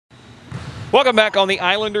Welcome back on the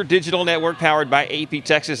Islander Digital Network, powered by AP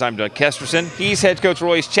Texas. I'm Doug Kesterson. He's head coach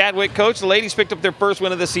Royce Chadwick. Coach, the ladies picked up their first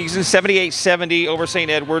win of the season, 78-70 over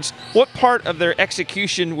St. Edwards. What part of their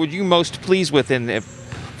execution were you most pleased with in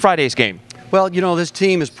Friday's game? Well, you know, this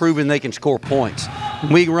team has proven they can score points.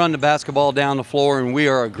 We run the basketball down the floor and we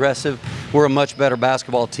are aggressive. We're a much better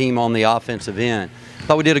basketball team on the offensive end. I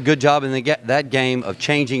thought we did a good job in that game of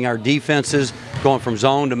changing our defenses, going from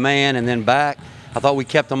zone to man and then back. I thought we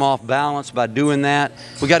kept them off balance by doing that.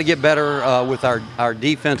 We got to get better with our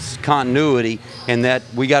defense continuity, and that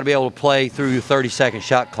we got to be able to play through the 30-second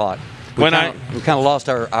shot clock. We kind of lost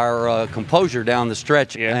our composure down the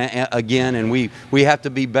stretch again, and we have to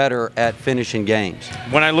be better at finishing games.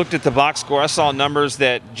 When I looked at the box score, I saw numbers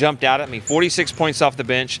that jumped out at me: 46 points off the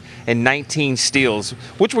bench and 19 steals.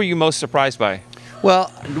 Which were you most surprised by?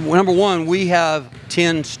 Well, number one, we have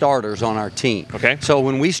 10 starters on our team. Okay. So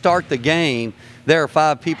when we start the game, there are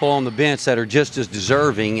 5 people on the bench that are just as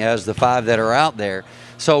deserving as the 5 that are out there.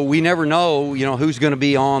 So we never know, who's going to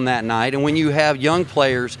be on that night. And when you have young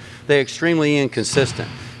players, they're extremely inconsistent.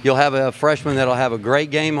 You'll have a freshman that'll have a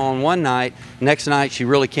great game on one night. Next night, she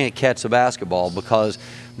really can't catch the basketball because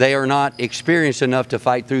they are not experienced enough to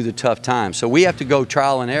fight through the tough times. So we have to go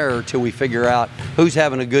trial and error till we figure out who's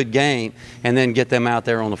having a good game and then get them out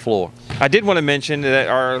there on the floor. I did want to mention that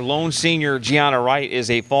our lone senior, Gianna Wright, is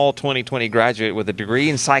a fall 2020 graduate with a degree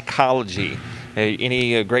in psychology.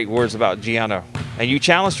 Any great words about Gianna? And you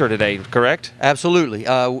challenged her today, correct? Absolutely.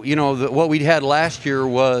 What we had last year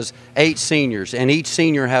was 8 seniors, and each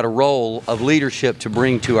senior had a role of leadership to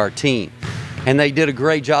bring to our team. And they did a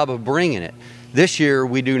great job of bringing it. This year,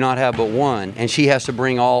 we do not have but 1, and she has to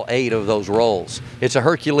bring all 8 of those roles. It's a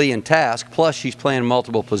Herculean task, plus she's playing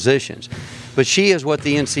multiple positions. But she is what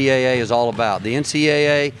the NCAA is all about. The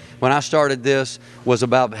NCAA, when I started this, was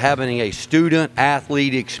about having a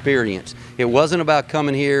student-athlete experience. It wasn't about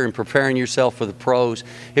coming here and preparing yourself for the pros.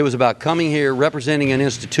 It was about coming here, representing an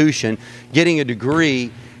institution, getting a degree,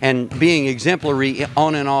 and being exemplary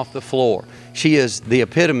on and off the floor. She is the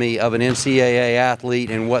epitome of an NCAA athlete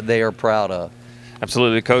and what they are proud of.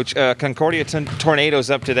 Absolutely, Coach. Concordia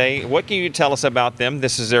Tornadoes up today. What can you tell us about them?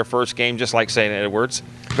 This is their first game, just like St. Edwards.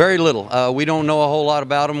 Very little. We don't know a whole lot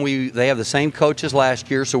about them. They have the same coach as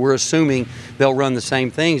last year, so we're assuming they'll run the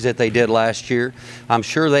same things that they did last year. I'm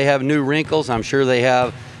sure they have new wrinkles. I'm sure they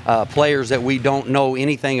have players that we don't know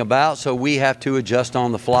anything about, so we have to adjust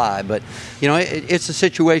on the fly. But, it's a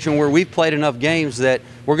situation where we've played enough games that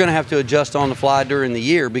we're going to have to adjust on the fly during the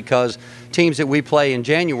year because teams that we play in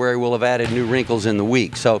January will have added new wrinkles in the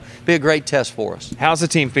week. So it'll be a great test for us. How's the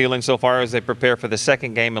team feeling so far as they prepare for the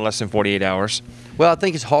second game in less than 48 hours? Well, I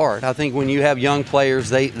think it's hard. I think when you have young players,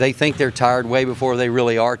 they think they're tired way before they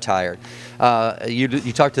really are tired.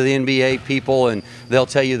 You talk to the NBA people and they'll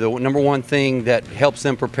tell you the number one thing that helps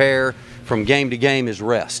them prepare from game to game is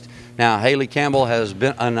rest. Now, Haley Campbell has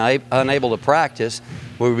been unable to practice.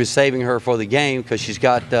 We've been saving her for the game because she's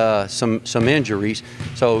got some injuries,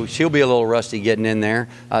 so she'll be a little rusty getting in there.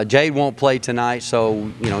 Jade won't play tonight,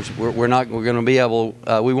 so we're going to be able.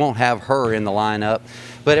 We won't have her in the lineup.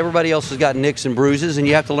 But everybody else has got nicks and bruises, and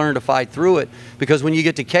you have to learn to fight through it because when you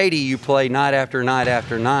get to Katy, you play night after night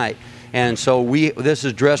after night. And so this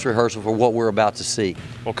is dress rehearsal for what we're about to see.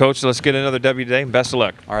 Well, Coach, let's get another W today, and best of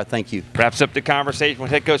luck. All right, thank you. Wraps up the conversation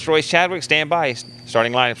with head coach Royce Chadwick. Stand by.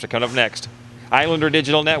 Starting lineups are coming up next. Islander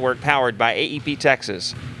Digital Network, powered by AEP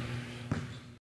Texas.